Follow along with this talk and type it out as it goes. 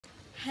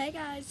Hey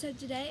guys, so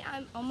today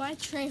I'm on my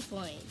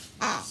trampoline.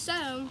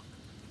 So,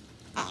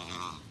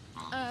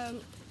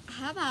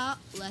 how about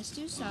let's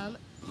do some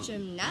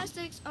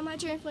gymnastics on my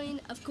trampoline,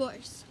 of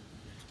course.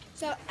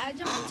 So, as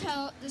you can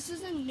tell, this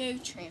is a new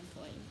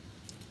trampoline.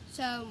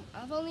 So,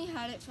 I've only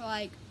had it for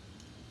like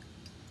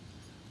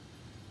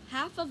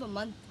half of a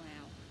month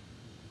now.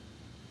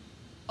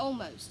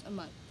 Almost a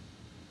month.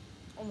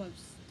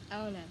 Almost.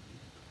 I don't know.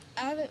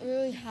 I haven't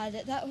really had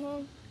it that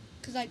long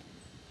because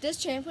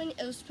this trampoline,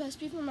 it was supposed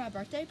to be for my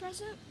birthday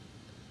present,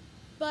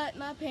 but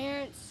my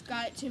parents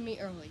got it to me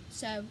early.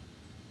 So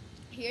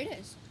here it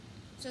is.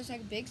 So it's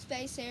like a big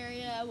space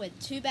area with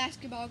 2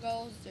 basketball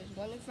goals. There's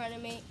one in front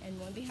of me and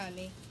one behind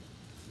me.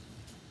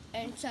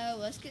 And so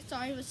let's get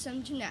started with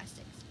some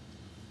gymnastics.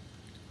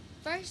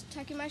 First,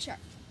 tuck in my shirt.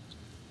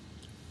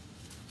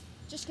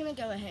 Just gonna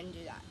go ahead and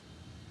do that.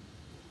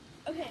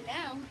 Okay,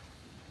 now,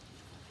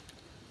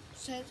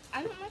 since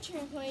I'm on my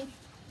trampoline,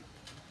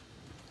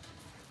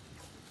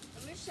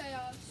 I'm going to show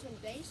y'all some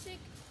basic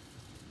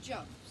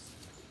jumps.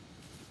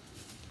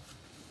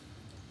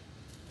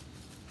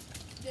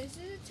 This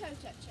is a toe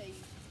touch, so you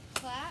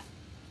clap,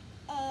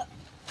 up,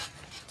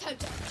 toe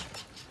touch.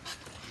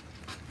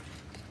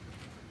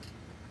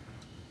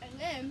 And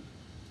then,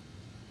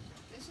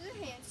 this is a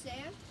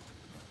handstand.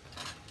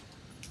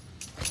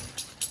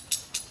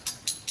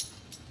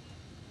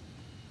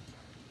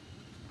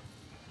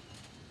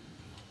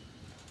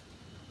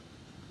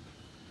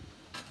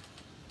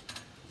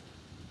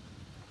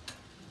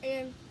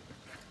 And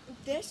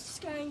this is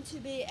going to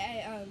be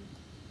a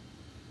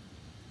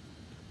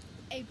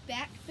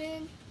back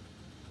bend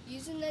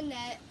using the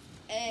net,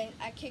 and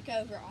I kick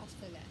over off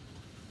the net.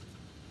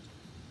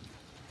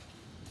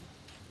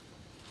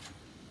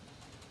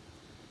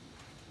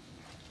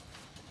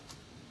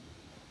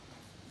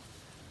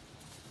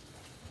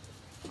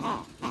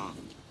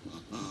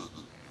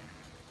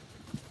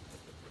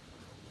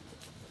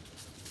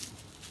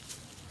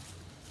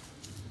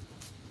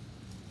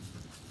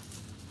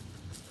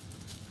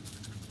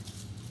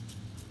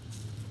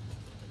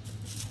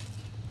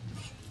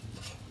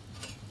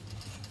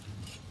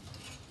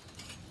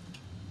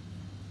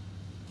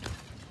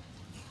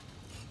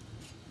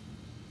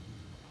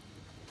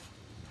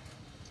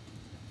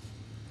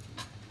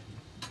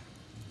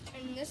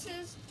 And this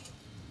is,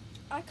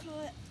 I call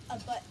it a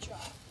butt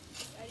drop.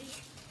 Ready?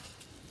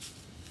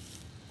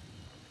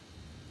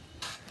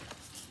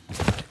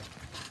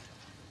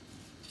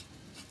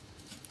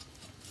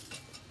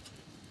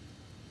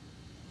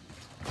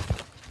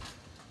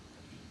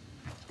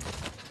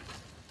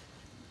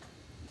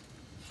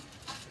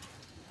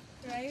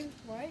 Ready?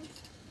 1.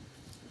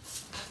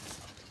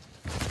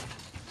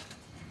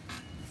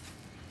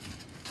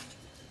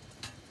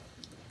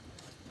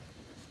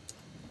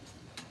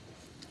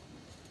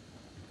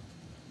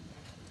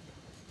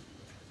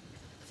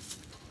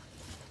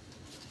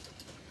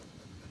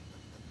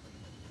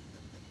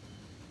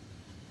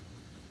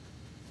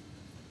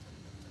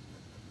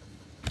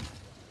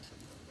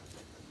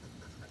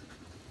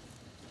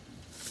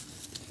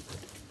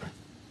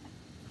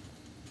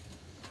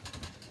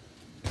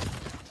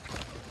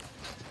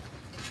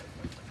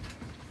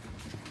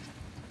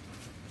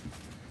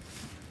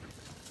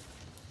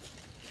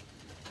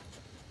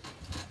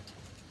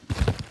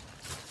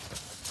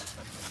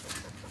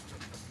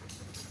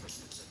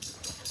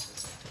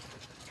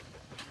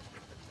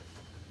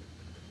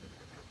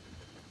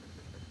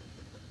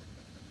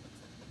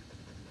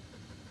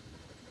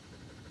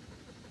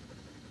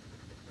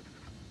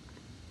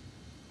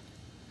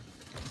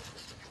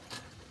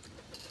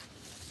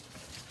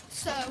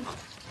 So,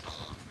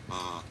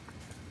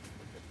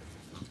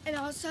 and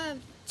I also have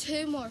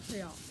 2 more for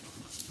y'all.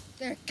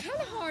 They're kind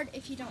of hard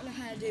if you don't know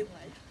how to do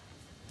one.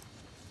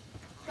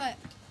 But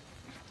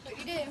what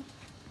you do,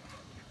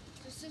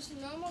 just a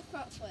normal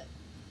front flip.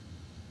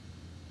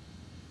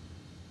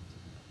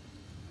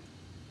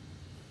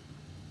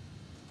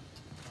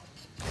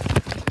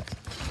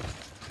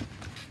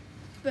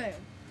 Boom.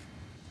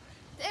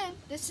 Then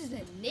this is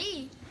a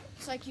knee.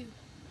 It's like it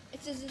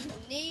says it's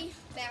a knee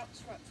bounce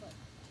front flip.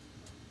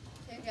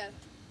 There you go.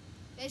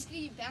 Basically,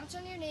 you bounce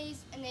on your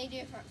knees and then you do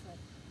a front flip.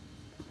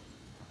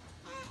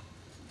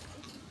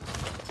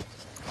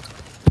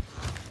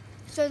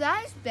 So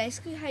that is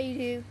basically how you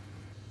do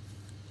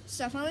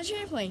stuff on the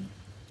trampoline.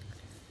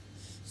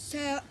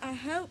 So I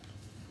hope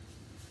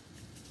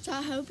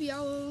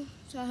y'all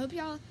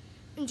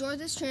enjoy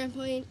this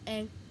trampoline,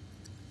 and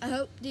I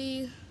hope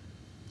the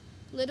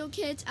little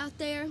kids out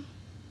there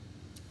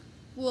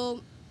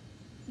will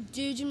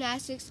do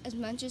gymnastics as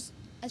much as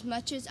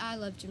I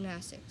love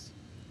gymnastics.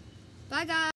 Bye guys.